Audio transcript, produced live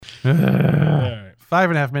All right.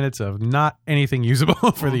 5.5 minutes of not anything usable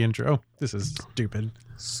for the intro. This is stupid.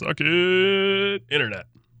 Suck it, internet.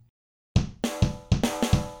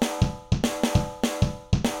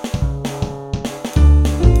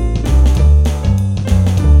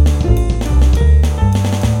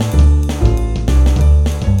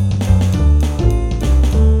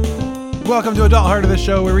 Welcome to Adult Heart of the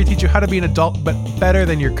Show, where we teach you how to be an adult, but better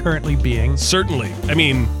than you're currently being. Certainly. I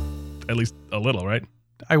mean, at least a little, right?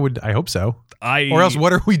 I hope so. Or else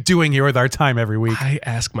what are we doing here with our time every week? I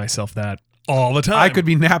ask myself that all the time. I could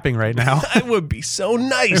be napping right now. That would be so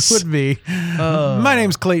nice. It would be. My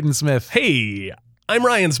name's Clayton Smith. Hey, I'm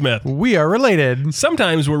Ryan Smith. We are related.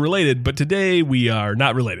 Sometimes we're related, but today we are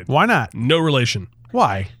not related. Why not? No relation.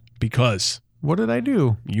 Why? Because what did I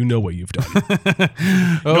do? you know what you've done.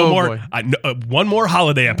 Boy. One more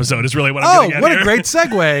holiday episode is really what I'm getting at what here. a great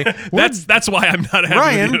segue. That's why I'm not happy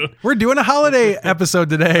Ryan, with you. we're doing a holiday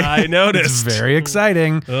episode today. I noticed. It's very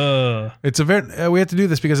exciting. It's a very we have to do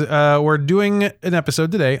this because we're doing an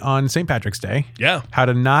episode today on St. Patrick's Day. Yeah. How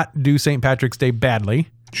to not do St. Patrick's Day badly.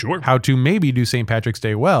 Sure. How to maybe do St. Patrick's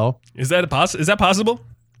Day well. Is that possible?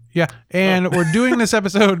 Yeah, and we're doing this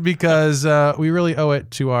episode because we really owe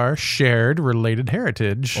it to our shared related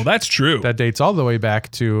heritage. Well, that's true. That dates all the way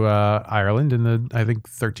back to Ireland in the, I think,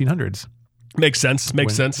 1300s. Makes sense.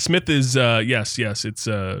 Makes sense. Smith is, yes. It's,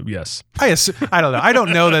 yes. I don't know. I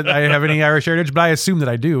don't know that I have any Irish heritage, but I assume that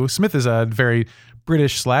I do. Smith is a very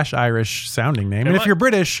British/Irish sounding name. And if you're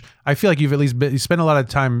British, I feel like you've at least you spent a lot of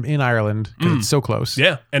time in Ireland because it's so close.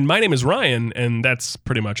 Yeah. And my name is Ryan, and that's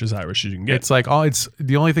pretty much as Irish as you can get. It's like it's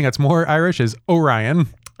the only thing that's more Irish is Orion.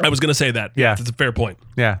 I was going to say that. Yeah. That's a fair point.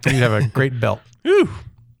 Yeah. You have a great belt. Whew.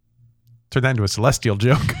 Turn that into a celestial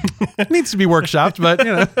joke. It needs to be workshopped, but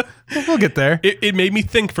we'll get there. It made me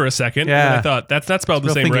think for a second. Yeah. And I thought, that's not spelled the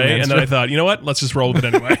Real same thinking way. man's And then I joke. thought, you know what? Let's just roll with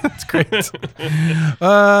it anyway. That's great.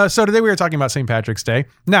 So today we are talking about St. Patrick's Day.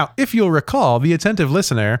 Now, if you'll recall, the attentive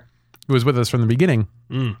listener who was with us from the beginning,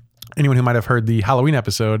 anyone who might have heard the Halloween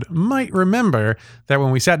episode might remember that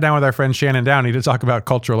when we sat down with our friend Shannon Downey to talk about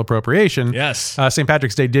cultural appropriation, Yes. St.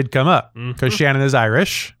 Patrick's Day did come up because Shannon is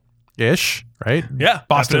Irish-ish, right? Yeah.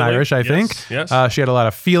 Boston definitely. Irish, I Yes, think. Yes. She had a lot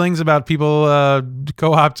of feelings about people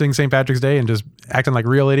co-opting St. Patrick's Day and just acting like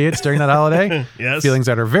real idiots during that holiday. Yes. Feelings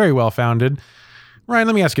that are very well founded. Ryan,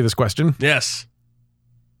 let me ask you this question. Yes.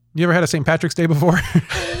 You ever had a St. Patrick's Day before?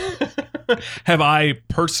 Have I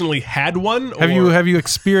personally had one? Have you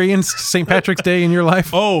experienced St. Patrick's Day in your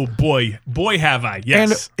life? Oh, boy, have I.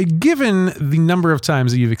 Yes. And given the number of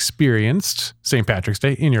times that you've experienced St. Patrick's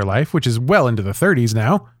Day in your life, which is well into the 30s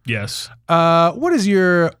now, Yes. what is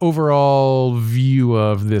your overall view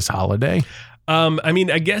of this holiday? I mean,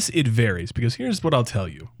 I guess it varies because here's what I'll tell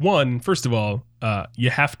you. One, first of all,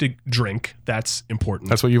 you have to drink. That's important.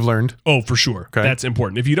 That's what you've learned. Oh, for sure. Okay. That's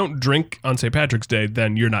important. If you don't drink on St. Patrick's Day,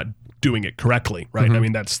 then you're not doing it correctly, right? I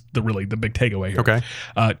mean, that's the big takeaway here. Okay.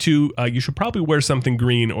 Two, you should probably wear something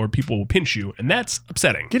green or people will pinch you, and that's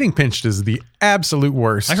upsetting. Getting pinched is the absolute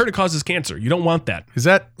worst. I heard it causes cancer. You don't want that. Is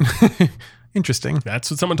that interesting? That's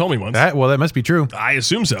what someone told me once. That must be true. I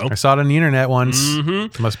assume so. I saw it on the internet once.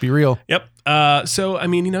 It must be real. Yep. So I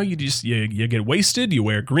mean, you just you get wasted, you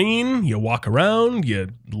wear green, you walk around, you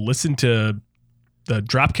listen to the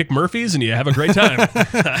Dropkick Murphys, and you have a great time.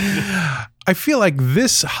 I feel like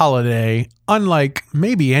this holiday, unlike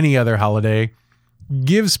maybe any other holiday,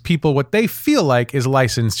 gives people what they feel like is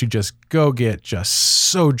license to just go get just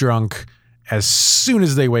so drunk as soon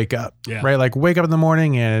as they wake up, Yeah. right? Like wake up in the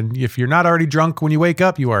morning, and if you're not already drunk when you wake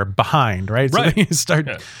up, you are behind, right? Right. So then you start.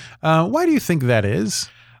 Yeah. Why do you think that is?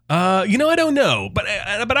 I don't know, but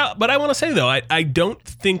I want to say though, I don't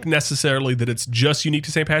think necessarily that it's just unique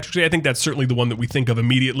to St. Patrick's Day. I think that's certainly the one that we think of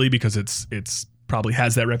immediately because it's probably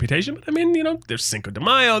has that reputation. But I mean, there's Cinco de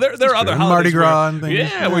Mayo. There are other holidays, Mardi Gras and things. Yeah,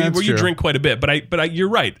 Yeah, where that's you true. drink quite a bit. But you're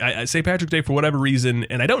right. St. Patrick's Day, for whatever reason,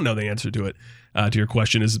 and I don't know the answer to it. To your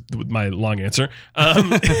question is my long answer.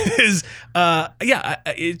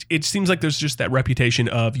 It seems like there's just that reputation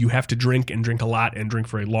of you have to drink and drink a lot and drink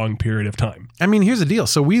for a long period of time. I mean, here's the deal.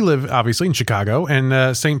 So we live obviously in Chicago,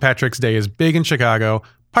 and St. Patrick's Day is big in Chicago,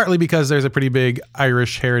 partly because there's a pretty big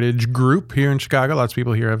Irish heritage group here in Chicago. Lots of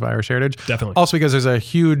people here have Irish heritage. Definitely. Also because there's a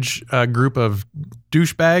huge group of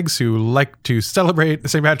douchebags who like to celebrate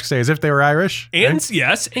St. Patrick's Day as if they were Irish. And right?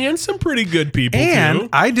 yes, and some pretty good people And too.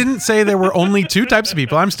 I didn't say there were only two types of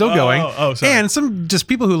people. I'm still going. Sorry. And some just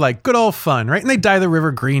people who like good old fun, right? And they dye the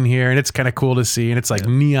river green here, and it's kind of cool to see. And it's like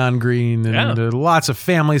neon green, and lots of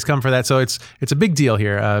families come for that. So it's a big deal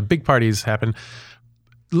here. Big parties happen.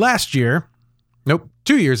 Last year, Nope.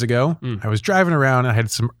 2 years ago, I was driving around. I had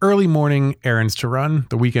some early morning errands to run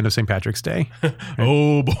the weekend of St. Patrick's Day.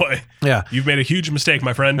 Oh, boy. Yeah. You've made a huge mistake,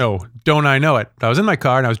 my friend. No, don't I know it. I was in my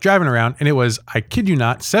car and I was driving around, and it was, I kid you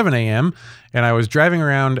not, 7 a.m. And I was driving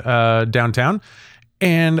around downtown,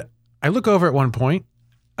 and I look over at one point.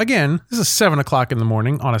 Again, this is 7 o'clock in the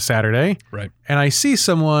morning on a Saturday. Right. And I see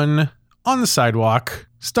someone on the sidewalk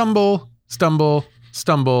stumble,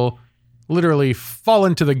 literally fall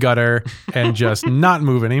into the gutter and just not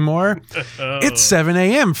move anymore. It's 7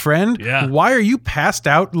 a.m., friend. Yeah. Why are you passed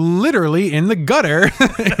out literally in the gutter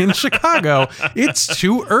in Chicago? It's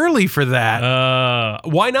too early for that.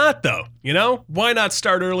 Why not, though? You know? Why not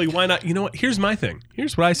start early? Why not? You know what? Here's my thing.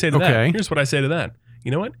 Here's what I say to that. Okay. Here's what I say to that.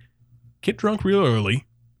 You know what? Get drunk real early,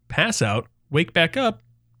 pass out, wake back up,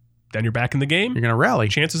 then you're back in the game. You're going to rally.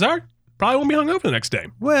 Chances are, probably won't be hungover the next day.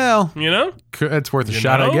 Well, You know? it's worth a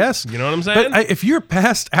shot, I guess. You know what I'm saying? But if you're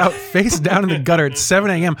passed out face down in the gutter at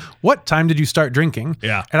 7 a.m., what time did you start drinking?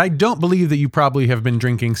 Yeah. And I don't believe that you probably have been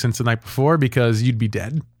drinking since the night before, because you'd be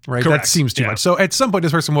dead, right? Correct. That seems too Yeah. much. So at some point,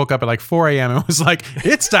 this person woke up at like 4 a.m. and was like,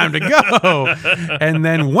 it's time to go. And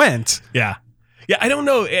then went. Yeah. Yeah, I don't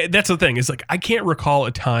know. That's the thing. It's like I can't recall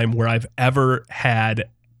a time where I've ever had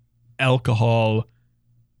alcohol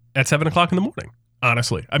at 7 o'clock in the morning.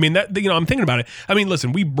 Honestly, I mean that, you know, I'm thinking about it. I mean,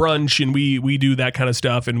 listen, we brunch and we do that kind of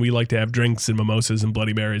stuff, and we like to have drinks and mimosas and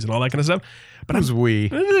Bloody Marys and all that kind of stuff. But Who's we?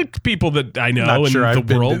 people that I know Not in sure the I've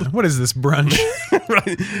been world, to- what is this brunch?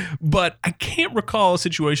 right? But I can't recall a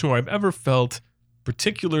situation where I've ever felt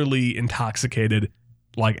particularly intoxicated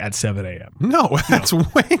like at 7 a.m. No, that's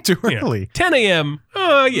way too Yeah. early. 10 a.m. Yeah.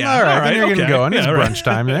 All right, then you're okay. getting going. It's Yeah, right. brunch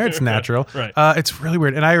time there. It's natural. Right. It's really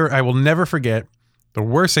weird. And I will never forget the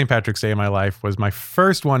worst St. Patrick's Day of my life was my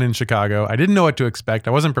first one in Chicago. I didn't know what to expect.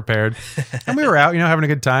 I wasn't prepared. And we were out, having a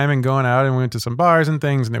good time and going out, and we went to some bars and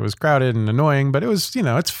things, and it was crowded and annoying, but it was,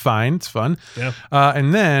 it's fine. It's fun. Yeah.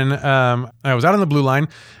 And then I was out on the Blue Line,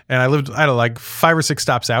 and I had like 5 or 6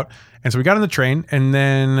 stops out. And so we got on the train, and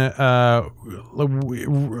then we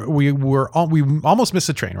almost missed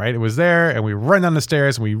the train, right? It was there, and we run down the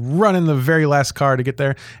stairs, and we run in the very last car to get there,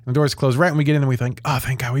 and the doors close right when we get in, and we think, oh,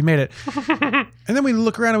 thank God, we made it. And then we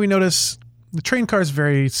look around, and we notice the train car is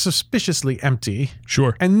very suspiciously empty.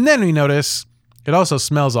 Sure. And then we notice it also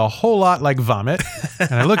smells a whole lot like vomit.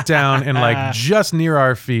 And I look down, and like just near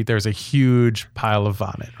our feet, there's a huge pile of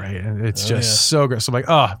vomit, right? And it's just so gross. So I'm like,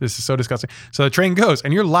 oh, this is so disgusting. So the train goes,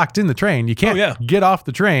 and you're locked in the train. You can't get off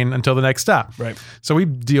the train until the next stop. Right. So we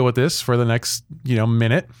deal with this for the next,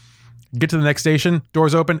 minute. Get to the next station,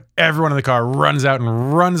 doors open, everyone in the car runs out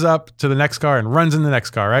and runs up to the next car and runs in the next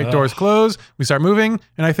car, right? Doors close, we start moving,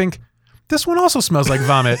 and I think, this one also smells like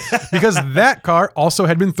vomit because that car also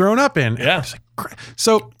had been thrown up in. Yeah.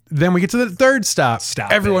 So then we get to the third stop.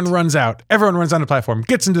 Everyone runs out. Everyone runs on the platform,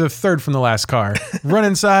 gets into the third from the last car, run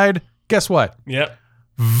inside. Guess what? Yep.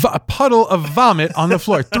 A puddle of vomit on the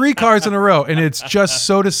floor. 3 cars in a row. And it's just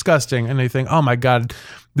so disgusting. And they think, oh my God,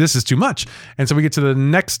 this is too much. And so we get to the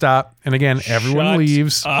next stop. And again, everyone Shut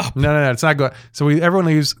leaves. up. No, it's not good. So everyone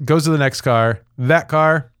leaves, goes to the next car. That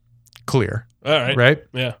car, clear. All right. Right?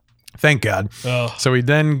 Yeah. Thank God. Oh. So we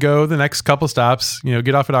then go the next couple stops,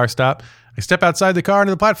 get off at our stop. I step outside the car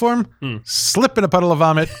into the platform, slip in a puddle of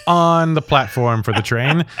vomit on the platform for the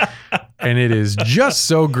train. And it is just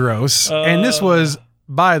so gross. And this was,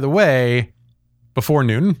 by the way, before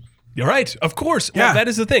noon. You're right. Of course. Yeah. Well, that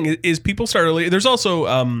is the thing is people start early. There's also,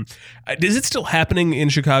 is it still happening in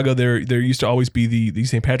Chicago? There used to always be the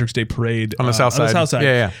St. Patrick's Day parade On the south side. On the south side.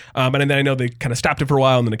 Yeah. And then I know they kind of stopped it for a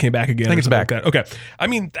while and then it came back again. I think it's back. Like that. Okay. I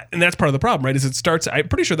mean, and that's part of the problem, right? Is it starts, I'm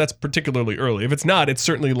pretty sure that's particularly early. If it's not, it's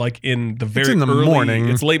certainly like in the very in the early, morning.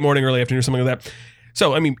 It's late morning, early afternoon, or something like that.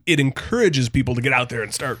 So, I mean, it encourages people to get out there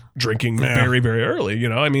and start drinking very, very early.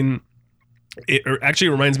 I mean, it actually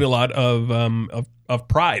reminds me a lot of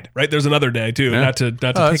Pride, right? There's another day too, not to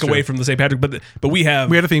take away from the St. Patrick, but we had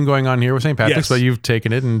a theme going on here with St. Patrick's, but you've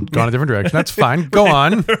taken it and gone a different direction. That's fine. Go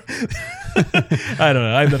on. I don't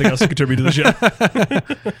know. I have nothing else to contribute to the show.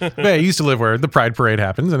 But I used to live where the Pride Parade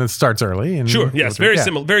happens and it starts early. And Sure. Yes. Very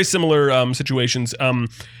similar situations.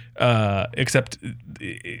 Except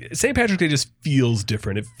St. Patrick's Day just feels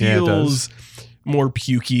different. It feels more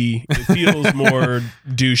pukey. It feels more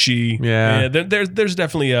douchey. Yeah. There's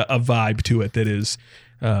definitely a vibe to it that is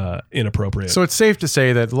inappropriate. So it's safe to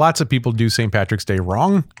say that lots of people do St. Patrick's Day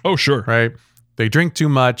wrong. Oh, sure. Right? They drink too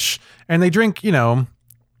much and they drink,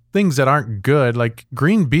 things that aren't good, like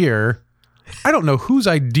green beer. I don't know whose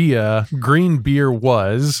idea green beer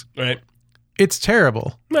was. Right. It's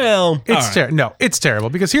terrible. Well, It's terrible. No, it's terrible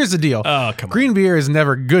because here's the deal. Oh, come on. Green beer is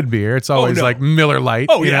never good beer. It's always no. like Miller Lite,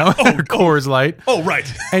 Oh, you yeah. know, Oh, or Coors Light. Oh,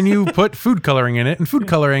 right. And you put food coloring in it, and food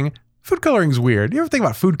coloring's weird. You ever think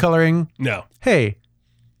about food coloring? No. Hey,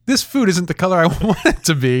 this food isn't the color I want it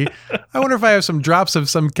to be. I wonder if I have some drops of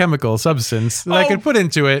some chemical substance that I could put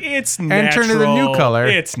into it It's and natural. turn it a new color.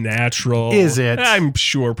 It's natural. Is it? I'm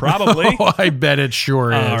sure, probably. Oh, I bet it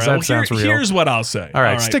sure is. All right, That well, sounds real. Here's what I'll say. All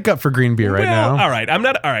right, stick up for green beer right Well, now. all right.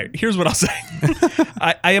 All right. Here's what I'll say.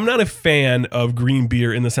 I am not a fan of green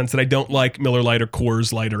beer in the sense that I don't like Miller Lite or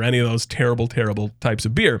Coors Light or any of those terrible types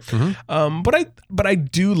of beer. Mm-hmm. But I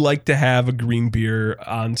do like to have a green beer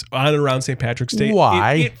on and around St. Patrick's Day.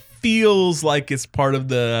 Why? It feels like it's part of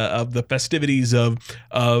the festivities of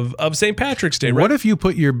St. Patrick's Day. Right? What if you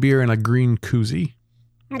put your beer in a green koozie?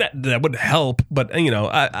 That would help, but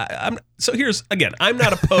I'm so here's again. I'm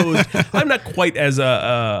not opposed. I'm not quite as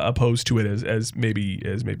opposed to it as maybe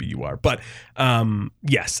you are. But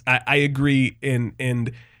yes, I agree.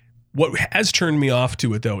 And what has turned me off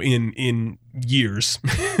to it though, in years,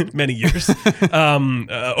 many years,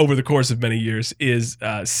 over the course of many years, is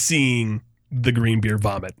seeing the green beer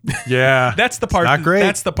vomit. Yeah, That's the part. not great.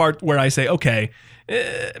 That's the part where I say, okay,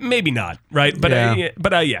 maybe not, right? But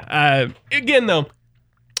Yeah. Again though.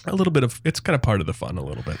 A little bit of it's kind of part of the fun, a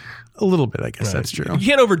little bit. a little bit. I guess that's true. You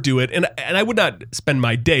can't overdo it, and I would not spend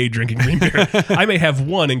my day drinking green beer. I may have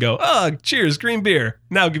one and go, oh, cheers, green beer.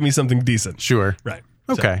 Now give me something decent. Sure. Right.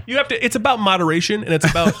 Okay. So you have to. It's about moderation, and it's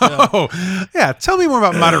about. Oh, yeah. Tell me more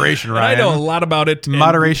about moderation, Ryan. I know a lot about it.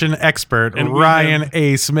 Moderation expert and we Ryan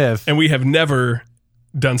A. Smith. and we have never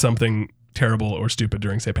done something terrible or stupid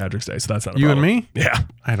during St. Patrick's Day, so that's not a You problem. and me? Yeah,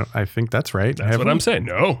 I think that's right. that's what I'm saying.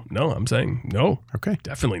 No, I'm saying no. Okay.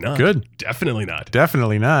 Definitely not. Good. Definitely not.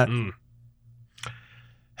 Definitely not. Mm.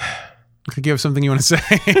 I think you have something you want to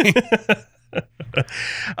say.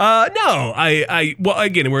 No, well,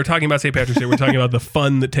 again, we're talking about St. Patrick's Day. We're talking about the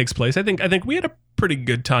fun that takes place. I think we had a pretty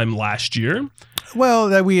good time last year. Well,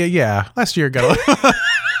 last year got a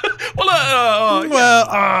last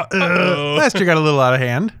year got a little out of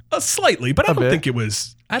hand. Slightly, but I don't bit. think it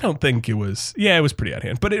was. Yeah, it was pretty out of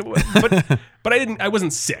hand. But but I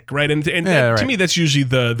wasn't sick, right? And Yeah, to right. me, that's usually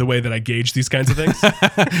the way that I gauge these kinds of things.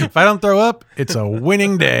 If I don't throw up, it's a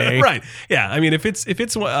winning day. Right? Yeah. I mean, if it's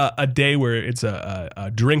a day where it's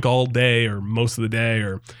a drink all day or most of the day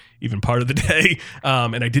or even part of the day,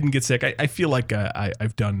 and I didn't get sick, I feel like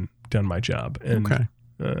I've done my job. And, Okay.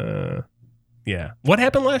 yeah. What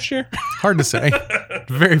happened last year? Hard to say.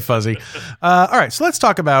 Very fuzzy. All right, so let's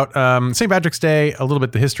talk about St. Patrick's Day, a little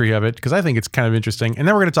bit the history of it, because I think it's kind of interesting. And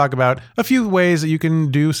then we're going to talk about a few ways that you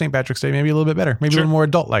can do St. Patrick's Day maybe a little bit better, maybe a little more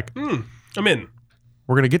adult-like. I'm in.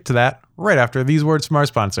 We're going to get to that right after these words from our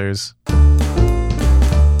sponsors.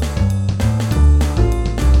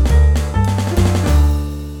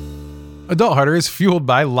 Adult Harder is fueled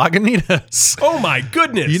by Lagunitas. Oh my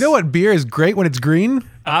goodness! You know what beer is great when it's green?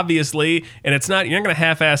 Obviously, and you're not going to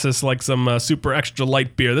half-ass this like some super extra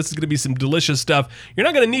light beer. This is going to be some delicious stuff. You're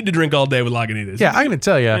not going to need to drink all day with Lagunitas. Yeah, I'm going to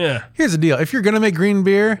tell you. Yeah. Here's the deal. If you're going to make green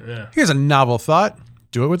beer, here's a novel thought.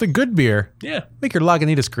 Do it with a good beer. Yeah. Make your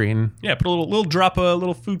Lagunitas green. Yeah, put a little drop of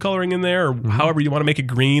little food coloring in there, or however you want to make it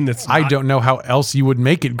green. I don't know how else you would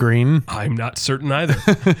make it green. I'm not certain either.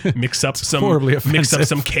 Mix up horribly some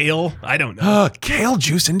offensive. kale. I don't know. Kale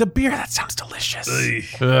juice into beer. That sounds delicious.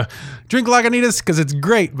 Ugh. Drink Lagunitas because it's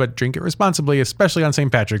great, but drink it responsibly, especially on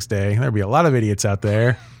St. Patrick's Day. There'll be a lot of idiots out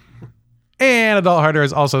there. And Adult Harder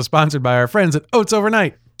is also sponsored by our friends at Oats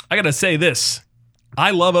Overnight. I gotta say this.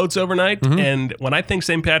 I love Oats Overnight, and when I think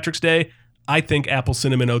St. Patrick's Day, I think apple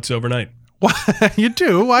cinnamon oats overnight. Why you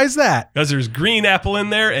do? Why is that? Because there's green apple in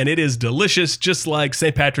there, and it is delicious, just like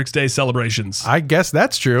St. Patrick's Day celebrations. I guess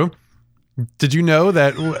that's true. Did you know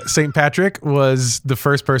that St. Patrick was the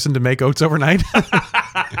first person to make oats overnight?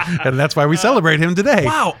 And that's why we celebrate him today.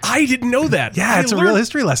 Wow, I didn't know that. Yeah, it's a real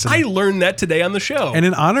history lesson. I learned that today on the show. And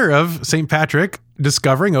in honor of St. Patrick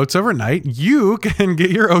discovering Oats Overnight, you can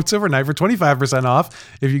get your Oats Overnight for 25%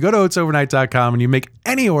 off if you go to oatsovernight.com and you make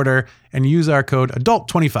any order and use our code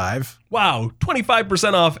ADULT25. Wow,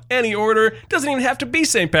 25% off any order. Doesn't even have to be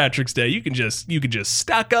St. Patrick's Day. You can just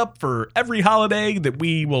stock up for every holiday that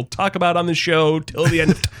we will talk about on the show till the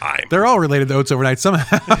end of time. They're all related to Oats Overnight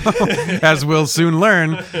somehow, as we'll soon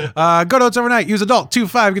learn. Go to Oats Overnight, use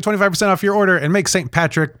ADULT25, get 25% off your order, and make St.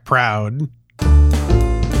 Patrick proud.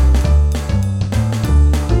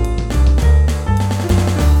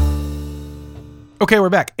 Okay,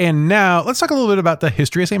 we're back. And now let's talk a little bit about the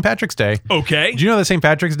history of St. Patrick's Day. Okay. Do you know that St.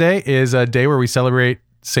 Patrick's Day is a day where we celebrate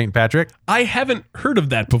St. Patrick? I haven't heard of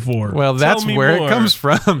that before. Well, Tell that's me where more. it comes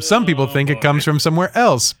from. Some people think it comes from somewhere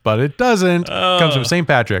else, but it doesn't. It comes from St.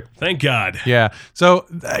 Patrick. Thank God. Yeah. So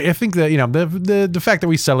I think that, the fact that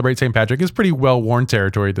we celebrate St. Patrick is pretty well-worn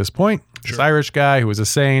territory at this point. This Irish guy who was a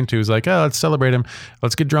saint who's like, oh, let's celebrate him.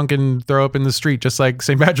 Let's get drunk and throw up in the street just like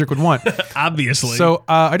St. Patrick would want. Obviously. So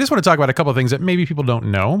I just want to talk about a couple of things that maybe people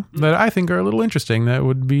don't know that I think are a little interesting that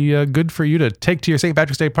would be good for you to take to your St.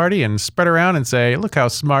 Patrick's Day party and spread around and say, look how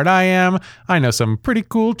smart I am. I know some pretty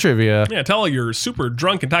cool trivia. Yeah, tell all your super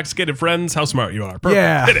drunk, intoxicated friends how smart you are. Perfect.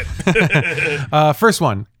 Yeah. Hit it. First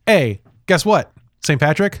one. Guess what? St.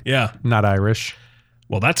 Patrick? Yeah. Not Irish.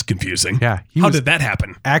 Well, that's confusing. Yeah. How did that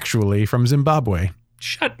happen? Actually from Zimbabwe.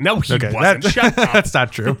 No, he wasn't. Shut up. That's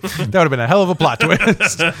not true. That would have been a hell of a plot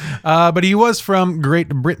twist. But he was from Great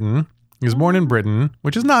Britain. He was born in Britain,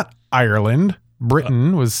 which is not Ireland.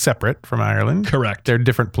 Britain was separate from Ireland. Correct. They're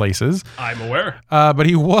different places. I'm aware. But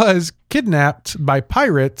he was kidnapped by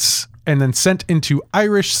pirates and then sent into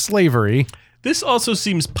Irish slavery. This also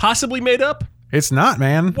seems possibly made up. It's not,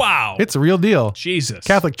 man. Wow. It's a real deal. Jesus.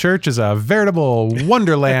 Catholic Church is a veritable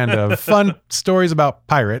wonderland of fun stories about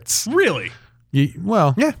pirates. Really?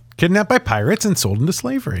 Kidnapped by pirates and sold into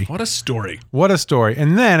slavery. What a story. What a story.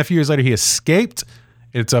 And then a few years later, he escaped.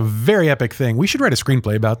 It's a very epic thing. We should write a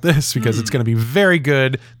screenplay about this because it's going to be very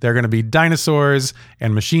good. There are going to be dinosaurs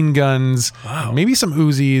and machine guns, maybe some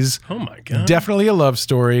Uzis. Oh my God. Definitely a love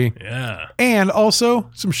story. Yeah. And also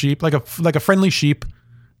some sheep, like a friendly sheep,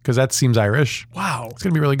 because that seems Irish. Wow. It's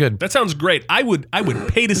going to be really good. That sounds great. I would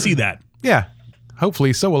pay to see that. Yeah.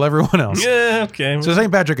 Hopefully, so will everyone else. Yeah, okay. So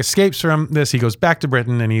St. Patrick escapes from this. He goes back to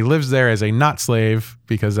Britain and he lives there as a not slave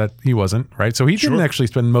because that he wasn't, right? So he didn't actually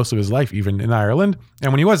spend most of his life even in Ireland.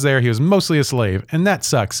 And when he was there, he was mostly a slave. And that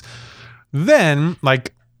sucks. Then,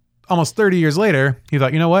 like almost 30 years later, he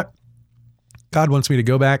thought, you know what? God wants me to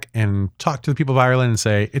go back and talk to the people of Ireland and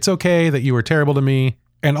say, it's okay that you were terrible to me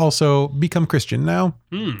and also become Christian now.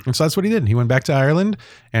 And so that's what he did. He went back to Ireland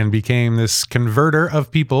and became this converter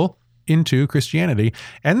of people into Christianity.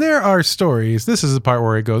 And there are stories, this is the part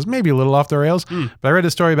where it goes maybe a little off the rails, but I read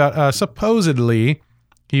a story about supposedly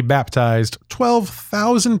he baptized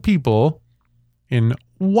 12,000 people in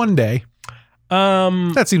one day.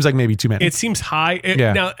 That seems like maybe too many. It seems high.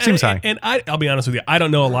 Seems high. And I'll be honest with you, I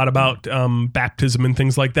don't know a lot about baptism and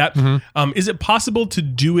things like that. Is it possible to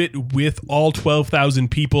do it with all 12,000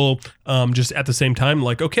 people just at the same time?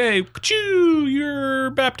 Like, okay, ka-choo,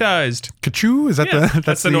 you're baptized. Ka-choo? Is that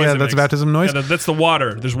that's the noise? That's a baptism noise? Yeah, that's the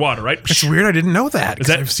water. There's water, right? It's weird. I didn't know that. Is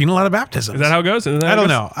that- I've seen a lot of baptisms. Is that how it goes? I don't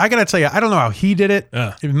know. I gotta tell you, I don't know how he did it.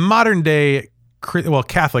 In modern day,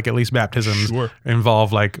 Catholic at least baptisms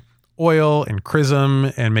involve like oil and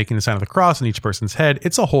chrism and making the sign of the cross on each person's head.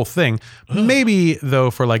 It's a whole thing. Maybe though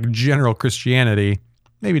for like general Christianity,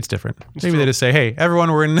 maybe it's different. Maybe they just say, hey,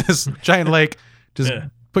 everyone, we're in this giant lake. Just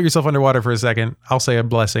put yourself underwater for a second. I'll say a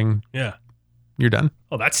blessing. Yeah. You're done.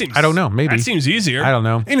 Oh, that seems... I don't know. Maybe. That seems easier. I don't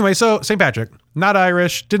know. Anyway, so St. Patrick, not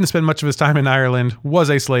Irish, didn't spend much of his time in Ireland, was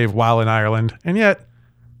a slave while in Ireland, and yet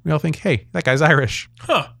we all think, hey, that guy's Irish.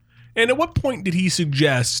 Huh. And at what point did he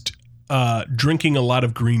suggest drinking a lot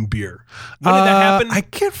of green beer? When did that happen? I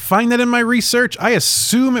can't find that in my research. I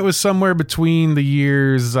assume it was somewhere between the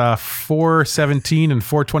years 417 and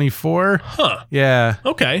 424. Huh. Yeah.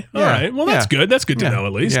 Okay. All right. Well, that's good. That's good to know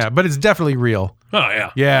at least. Yeah, but it's definitely real. Oh,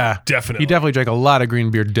 yeah. Yeah. Definitely. He definitely drank a lot of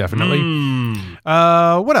green beer, definitely.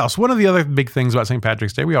 What else? One of the other big things about St.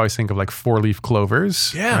 Patrick's Day, we always think of like 4-leaf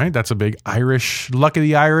clovers. Yeah. Right? That's a big Irish, luck of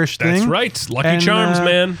the Irish thing. That's right. Lucky Charms,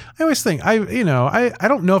 man. I always think, I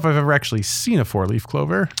don't know if I've ever actually seen a 4-leaf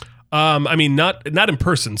clover. I mean, not in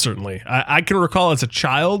person, certainly. I can recall as a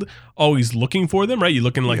child always looking for them, right? You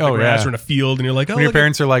look in like the grass or in a field and you're like, oh, when your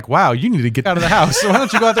parents are like, wow, you need to get out of the house. So why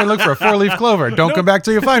don't you go out there and look for a 4-leaf clover? Don't come back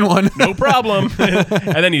till you find one. No problem.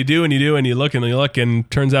 And then you do and you do and you look and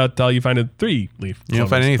turns out all you find is 3-leaf. You don't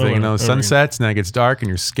find anything. The sun sets and then it gets dark and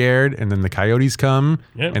you're scared and then the coyotes come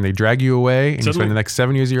and they drag you away and you spend the next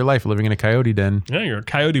 7 years of your life living in a coyote den. Yeah, you're a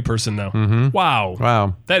coyote person now.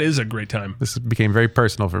 Wow. That is a great time. This became very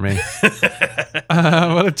personal for me.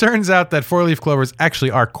 Well, it turns out that 4-leaf clovers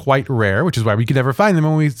actually are quite rare, which is why we could never find them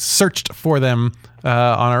when we searched for them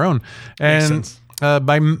on our own. And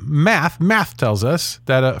by math tells us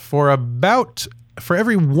that for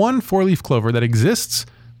every one 4-leaf clover that exists,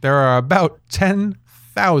 there are about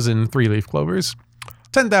 10,000 3-leaf clovers.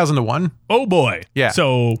 10,000 to 1. Oh boy. Yeah.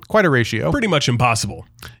 So quite a ratio. Pretty much impossible.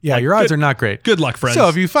 Yeah, your odds are not great. Good luck, friends. So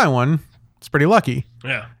if you find one, it's pretty lucky.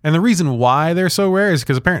 Yeah. And the reason why they're so rare is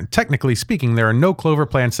because technically speaking, there are no clover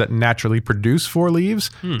plants that naturally produce 4 leaves.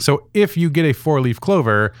 So if you get a 4-leaf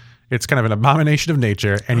clover, It's kind of an abomination of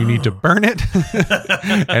nature, and you need to burn it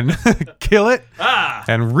and kill it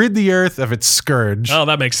and rid the earth of its scourge. Oh,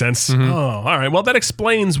 that makes sense. Oh, all right. Well, that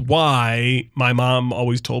explains why my mom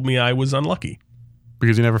always told me I was unlucky.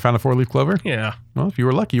 Because you never found a 4-leaf clover? Yeah. Well, if you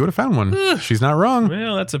were lucky, you would have found one. She's not wrong.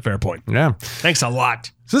 Well, that's a fair point. Yeah. Thanks a lot.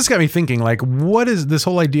 So this got me thinking, like, what is this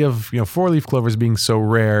whole idea of, 4-leaf clovers being so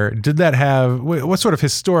rare? Did that have, what sort of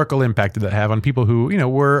historical impact did that have on people who,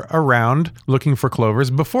 were around looking for clovers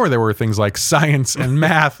before there were things like science and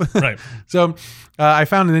math? Right. So I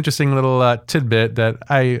found an interesting little tidbit that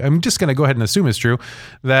I'm just going to go ahead and assume is true,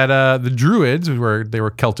 that the Druids, they were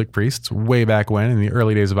Celtic priests way back when in the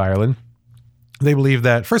early days of Ireland. They believed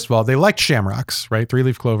that, first of all, they liked shamrocks, right?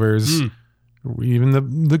 3-leaf clovers, even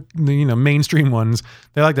the mainstream ones.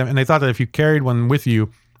 They liked them. And they thought that if you carried one with you,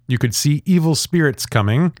 you could see evil spirits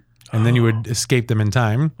coming and then you would escape them in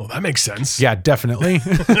time. Well, that makes sense. Yeah, definitely.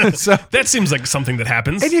 So that seems like something that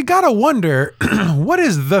happens. And you got to wonder, what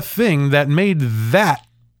is the thing that made that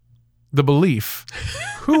the belief?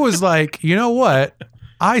 Who was like, you know what?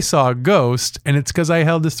 I saw a ghost, and it's because I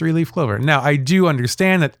held this 3-leaf clover. Now, I do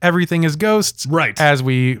understand that everything is ghosts, right? As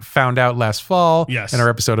we found out last fall in our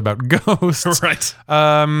episode about ghosts. Right. So,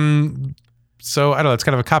 I don't know, it's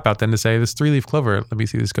kind of a cop-out then to say this 3-leaf clover, let me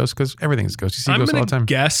see this ghost, because everything is ghosts. You see ghosts all the time. I'm going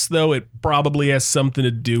to guess, though, it probably has something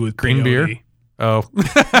to do with green peyote. beer. Oh. All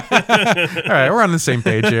right, we're on the same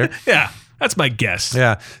page here. Yeah. That's my guess.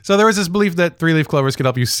 Yeah. So there was this belief that 3-leaf clovers could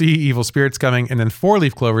help you see evil spirits coming, and then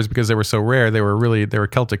 4-leaf clovers, because they were so rare, they were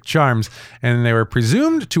Celtic charms, and they were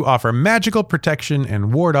presumed to offer magical protection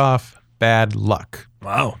and ward off bad luck.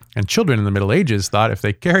 Wow. And children in the Middle Ages thought if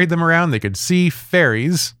they carried them around, they could see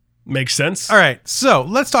fairies. Makes sense. All right, so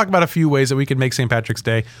let's talk about a few ways that we could make St. Patrick's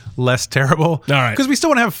Day less terrible. All right. Because we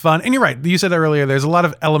still want to have fun. And you're right, you said that earlier, there's a lot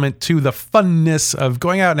of element to the funness of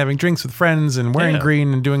going out and having drinks with friends and wearing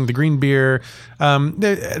green and doing the green beer.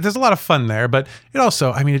 There's a lot of fun there, but it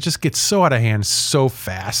also, it just gets so out of hand so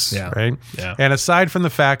fast, right? Yeah. And aside from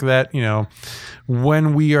the fact that,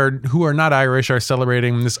 when who are not Irish are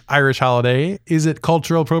celebrating this Irish holiday, is it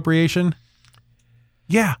cultural appropriation?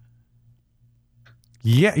 Yeah.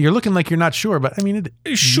 Yeah, you're looking like you're not sure, but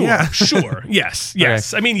sure, yeah. Sure, yes.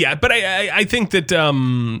 Okay. But I think that,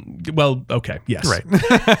 okay, yes, right.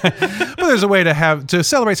 But there's a way to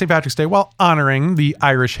celebrate St. Patrick's Day while honoring the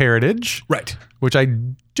Irish heritage, right? Which I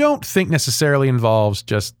don't think necessarily involves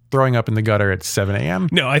just throwing up in the gutter at 7 a.m.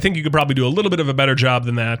 No, I think you could probably do a little bit of a better job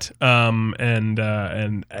than that,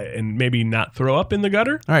 and maybe not throw up in the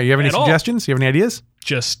gutter. All right, you have any suggestions? You have any ideas?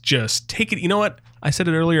 Just take it. You know what? I said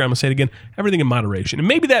it earlier. I'm gonna say it again. Everything in moderation, and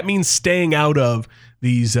maybe that means staying out of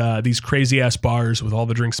these crazy ass bars with all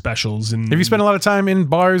the drink specials. And have you spent a lot of time in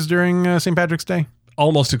bars during St. Patrick's Day?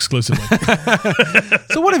 Almost exclusively.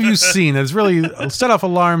 So what have you seen that's really set off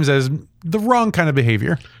alarms as the wrong kind of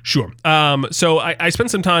behavior? Sure. So I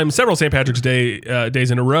spent some time, several St. Patrick's Day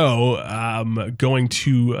days in a row, going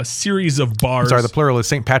to a series of bars. Sorry, the plural is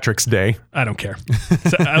St. Patrick's Day. I don't care.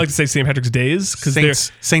 So I like to say St. Patrick's Days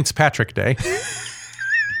because Saint Patrick Day.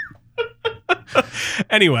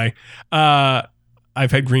 Anyway,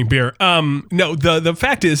 I've had green beer. No, the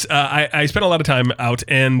fact is, I spent a lot of time out,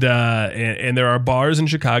 and there are bars in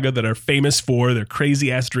Chicago that are famous for their crazy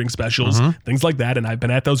ass drink specials, things like that. And I've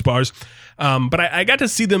been at those bars, but I got to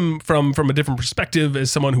see them from a different perspective as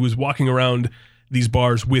someone who was walking around these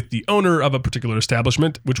bars with the owner of a particular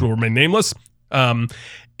establishment, which will remain nameless. And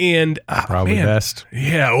probably best.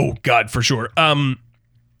 Yeah. Oh God, for sure.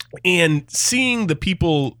 And seeing the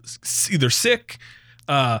people either sick,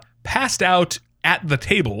 passed out at the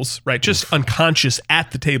tables, right? Just unconscious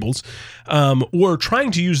at the tables, or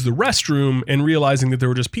trying to use the restroom and realizing that there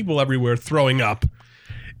were just people everywhere throwing up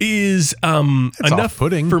is enough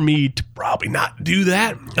for me to probably not do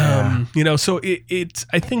that. Yeah. So it's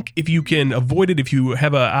I think if you can avoid it, if you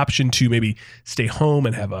have an option to maybe stay home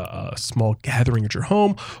and have a small gathering at your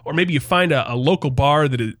home, or maybe you find a local bar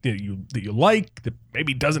that you like that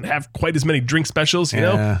maybe doesn't have quite as many drink specials. You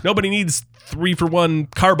know, nobody needs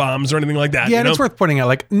 3-for-1 car bombs or anything like that. Yeah, and it's worth pointing out,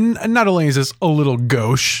 like, not only is this a little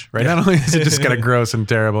gauche, right? Not only is it just kind of gross and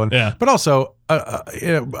terrible, but also, I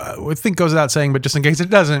think goes without saying, but just in case it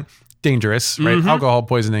doesn't, dangerous, right? Alcohol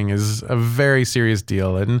poisoning is a very serious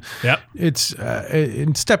deal, and it's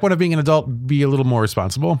in step one of being an adult, be a little more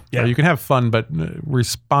responsible. Yeah, you can have fun, but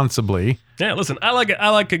responsibly. Yeah, listen, I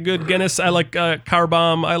like a good Guinness. I like car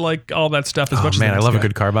bomb. I like all that stuff as much as I love a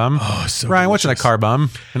good car bomb. Oh, so Ryan, delicious. what's in a car bomb?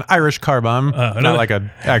 An Irish car bomb, not like an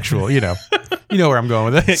actual, You know where I'm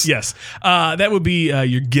going with this. Yes. That would be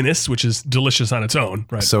your Guinness, which is delicious on its own.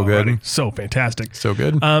 Right. So good. Already. So fantastic. So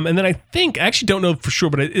good. And then I actually don't know for sure,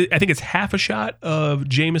 but I think it's half a shot of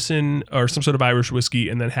Jameson or some sort of Irish whiskey,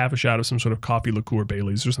 and then half a shot of some sort of coffee liqueur,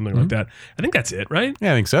 Bailey's or something like that. I think that's it, right?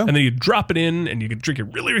 Yeah, I think so. And then you drop it in, and you can drink it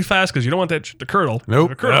really, really fast because you don't want that to curdle.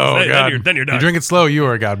 Nope. If it curdles, God. then you're done. You drink it slow, you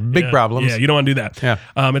are got big problems. Yeah, you don't want to do that. Yeah.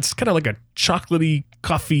 It's kind of like a chocolatey,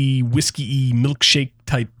 coffee, whiskey-y milkshake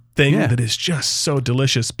type thing that is just so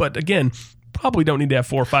delicious. But again, probably don't need to have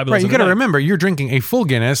 4 or 5 of those. Right, you got to remember, you're drinking a full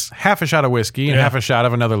Guinness, half a shot of whiskey, and half a shot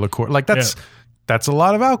of another liqueur. Like that's a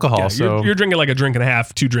lot of alcohol. Yeah, so you're drinking like a drink and a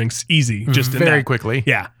half, 2 drinks, easy, just very quickly.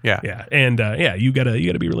 Yeah, and you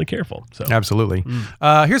gotta be really careful. So absolutely.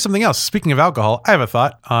 Here's something else. Speaking of alcohol, I have a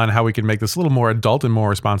thought on how we can make this a little more adult and more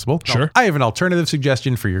responsible. Sure. I have an alternative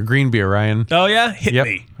suggestion for your green beer, Ryan. Oh yeah, hit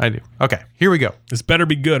me. I do. Okay, here we go. This better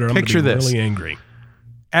be good, or I'm Picture gonna be this. really angry.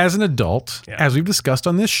 As an adult, as we've discussed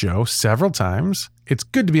on this show several times, it's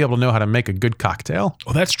good to be able to know how to make a good cocktail.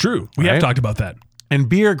 Oh, that's true. We have talked about that. And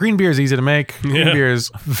green beer is easy to make. Green beer is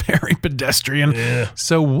very pedestrian. Yeah.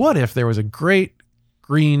 So what if there was a great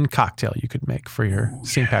green cocktail you could make for your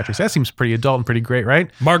St. Patrick's? That seems pretty adult and pretty great, right?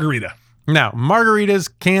 Margarita. Now,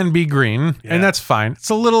 margaritas can be green, and that's fine.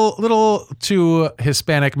 It's a little too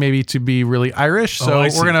Hispanic, maybe, to be really Irish. So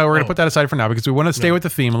we're gonna put that aside for now because we want to stay with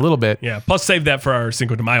the theme a little bit. Yeah. Plus, save that for our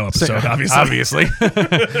Cinco de Mayo episode. Obviously.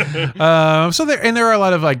 There are a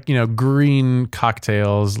lot of green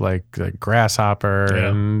cocktails like Grasshopper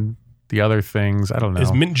and the other things. I don't know.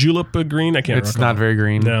 Is mint julep green? I can't. It's not very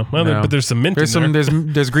green. No. Well, but there's some mint. There's in there.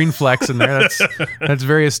 There's green flecks in there. That's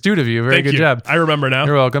very astute of you. Very good job. I remember now.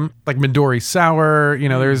 You're welcome. Like Midori sour.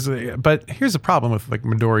 But here's the problem with like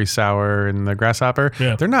Midori sour and the Grasshopper.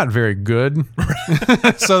 Yeah. They're not very good.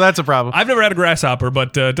 So that's a problem. I've never had a Grasshopper,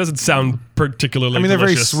 but it doesn't sound particularly. They're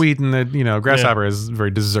very delicious. sweet, and Grasshopper is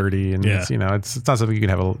very desserty, and it's not something you can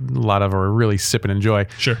have a lot of or really sip and enjoy.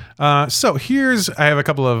 Sure. So I have a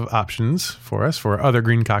couple of options for us for other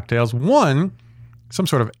green cocktails. One, some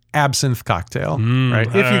sort of absinthe cocktail,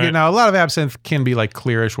 right? Now a lot of absinthe can be like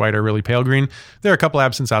clearish white or really pale green. There are a couple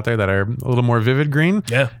absinthes out there that are a little more vivid green.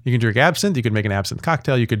 Yeah. You can drink absinthe. You could make an absinthe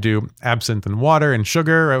cocktail. You could do absinthe and water and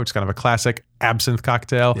sugar, right, which is kind of a classic absinthe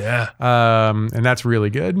cocktail. Yeah. And that's really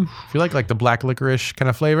good. If you like the black licorice kind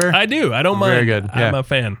of flavor. I do. I don't mind. Very good. Yeah. I'm a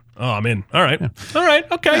fan. Oh, I'm in. All right. Yeah. All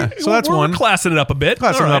right. Okay. Yeah. So that's one. Classing it up a bit.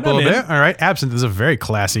 Classing it up a little bit. All right. Absinthe is a very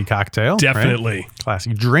classy cocktail. Definitely. Right?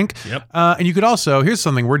 Classy drink. Yep. And you could also, here's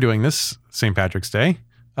something we're doing this St. Patrick's Day,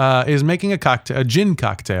 is making a gin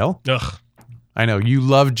cocktail. Ugh. I know you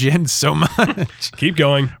love gin so much. Keep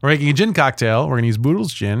going. We're making a gin cocktail. We're going to use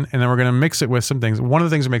Boodle's gin, and then we're going to mix it with some things. One of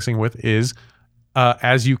the things we're mixing with is,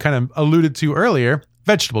 as you kind of alluded to earlier,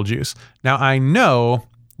 vegetable juice. Now, I know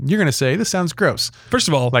you're going to say, this sounds gross. First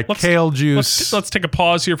of all, kale juice. Let's take a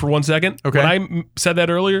pause here for 1 second. Okay. When I said that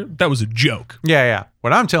earlier, that was a joke. Yeah.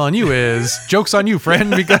 What I'm telling you is, joke's on you,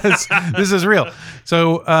 friend, because this is real.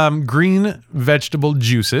 So green vegetable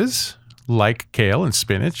juices, like kale and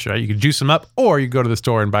spinach, right? You can juice them up, or you go to the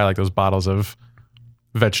store and buy like those bottles of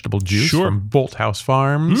vegetable juice from Bolthouse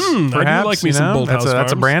Farms. Perhaps, I do like me some Bolthouse Farms.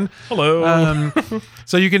 That's a brand. Hello.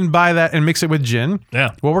 So you can buy that and mix it with gin. Yeah.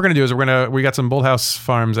 What we're going to do is we got some Bolthouse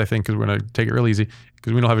Farms, I think, because we're going to take it real easy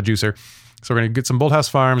because we don't have a juicer. So we're going to get some Bolthouse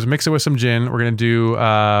Farms, mix it with some gin. We're going to do,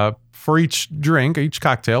 for each drink, each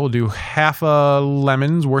cocktail, we'll do half a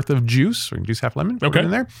lemon's worth of juice. We can juice half lemon. Okay.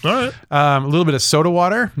 In there. All right. A little bit of soda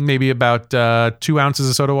water, maybe about 2 ounces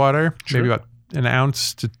of soda water, maybe about 1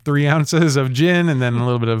 ounce to 3 ounces of gin, and then a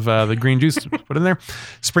little bit of the green juice put in there.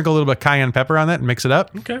 Sprinkle a little bit of cayenne pepper on that and mix it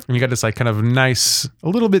up. Okay. And you got this like kind of nice, a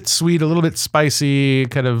little bit sweet, a little bit spicy,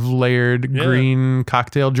 kind of layered green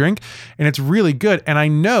cocktail drink. And it's really good. And I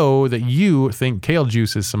know that you think kale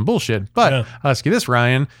juice is some bullshit, but I'll ask you this,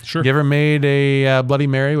 Ryan. Sure. You ever made a Bloody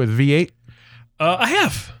Mary with V8? I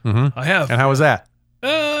have. Mm-hmm. I have. And how was that?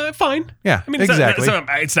 Fine. Yeah, I mean, exactly.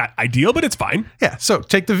 It's not ideal, but it's fine. Yeah, so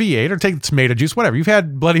take the V8 or take the tomato juice, whatever. You've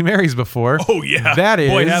had Bloody Marys before. Oh, yeah. That is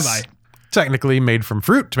Boy, have I. technically made from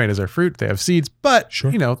fruit. Tomatoes are fruit. They have seeds. But,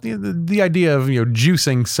 the idea of,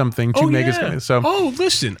 juicing something to make it. So,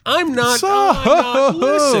 listen, I'm not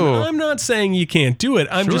saying you can't do it.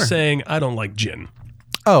 I'm just saying I don't like gin.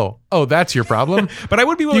 Oh, that's your problem. But I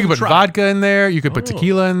would be willing to try. You could put vodka in there. You could put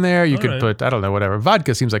tequila in there. You could put, I don't know, whatever.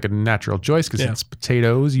 Vodka seems like a natural choice because it's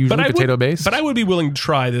potatoes, usually potato-based. But I would be willing to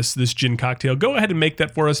try this gin cocktail. Go ahead and make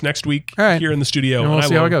that for us next week here in the studio. And we'll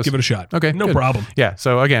see how it goes. Give it a shot. Okay, no problem. Yeah,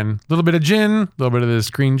 so again, a little bit of gin, a little bit of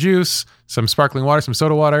this green juice, some sparkling water, some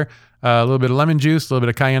soda water, a little bit of lemon juice, a little bit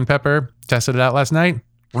of cayenne pepper. Tested it out last night.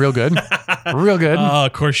 Real good. Real good.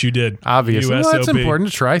 Of course you did. Obviously. Well, it's USOB. important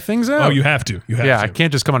to try things out. Oh, you have to. You have Yeah, to. I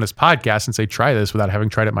can't just come on this podcast and say, try this without having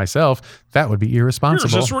tried it myself. That would be Here's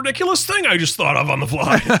irresponsible. this ridiculous thing I just thought of on the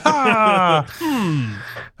fly.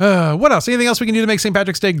 What else? Anything else we can do to make St.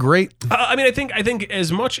 Patrick's Day great? I mean, I think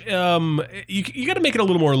as much you got to make it a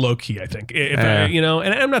little more low key. I think, if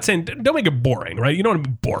and I'm not saying don't make it boring, right? You don't want to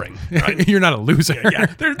be boring. Right? You're not a loser. Yeah,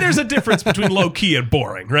 there's a difference between low key and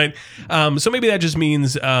boring, right? So maybe that just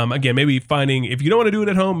means again, maybe finding, if you don't want to do it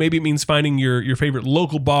at home, maybe it means finding your favorite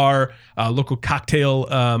local bar, local cocktail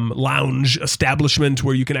lounge establishment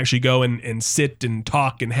where you can actually go and sit and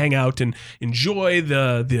talk and hang out and enjoy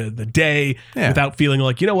the day without feeling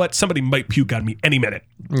like, you know what, somebody might puke on me any minute.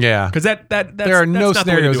 Yeah. Because that's there are no not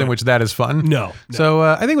the way to scenarios do in it. which that is fun. No. So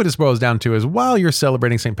I think what this boils down to is while you're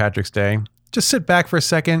celebrating St. Patrick's Day, just sit back for a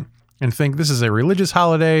second and think this is a religious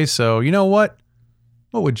holiday. So you know what?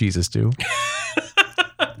 What would Jesus do?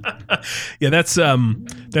 Yeah, that's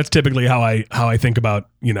typically how I think about,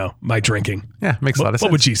 my drinking. Yeah, makes a lot of sense.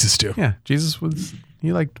 What would Jesus do? Yeah,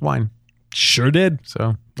 he liked wine. Sure did.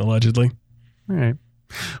 So Allegedly. all right.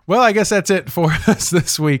 Well, I guess that's it for us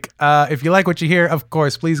this week. If you like what you hear, of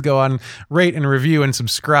course, please go on, rate and review and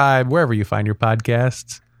subscribe wherever you find your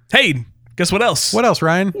podcasts. Hey, guess what else? What else,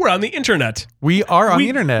 Ryan? We're on the internet. We are on the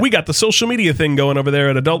internet. We got the social media thing going over there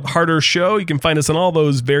at Adult Harder Show. You can find us on all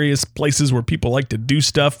those various places where people like to do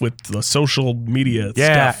stuff with the social media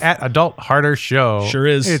stuff. at Adult Harder Show. Sure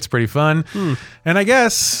is. It's pretty fun. And I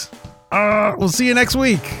guess we'll see you next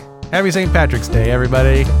week. Happy St. Patrick's Day,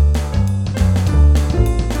 everybody.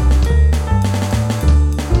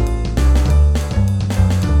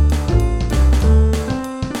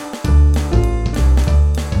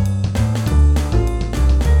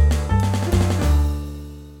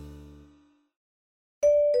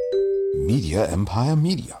 Media Empire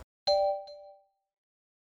Media.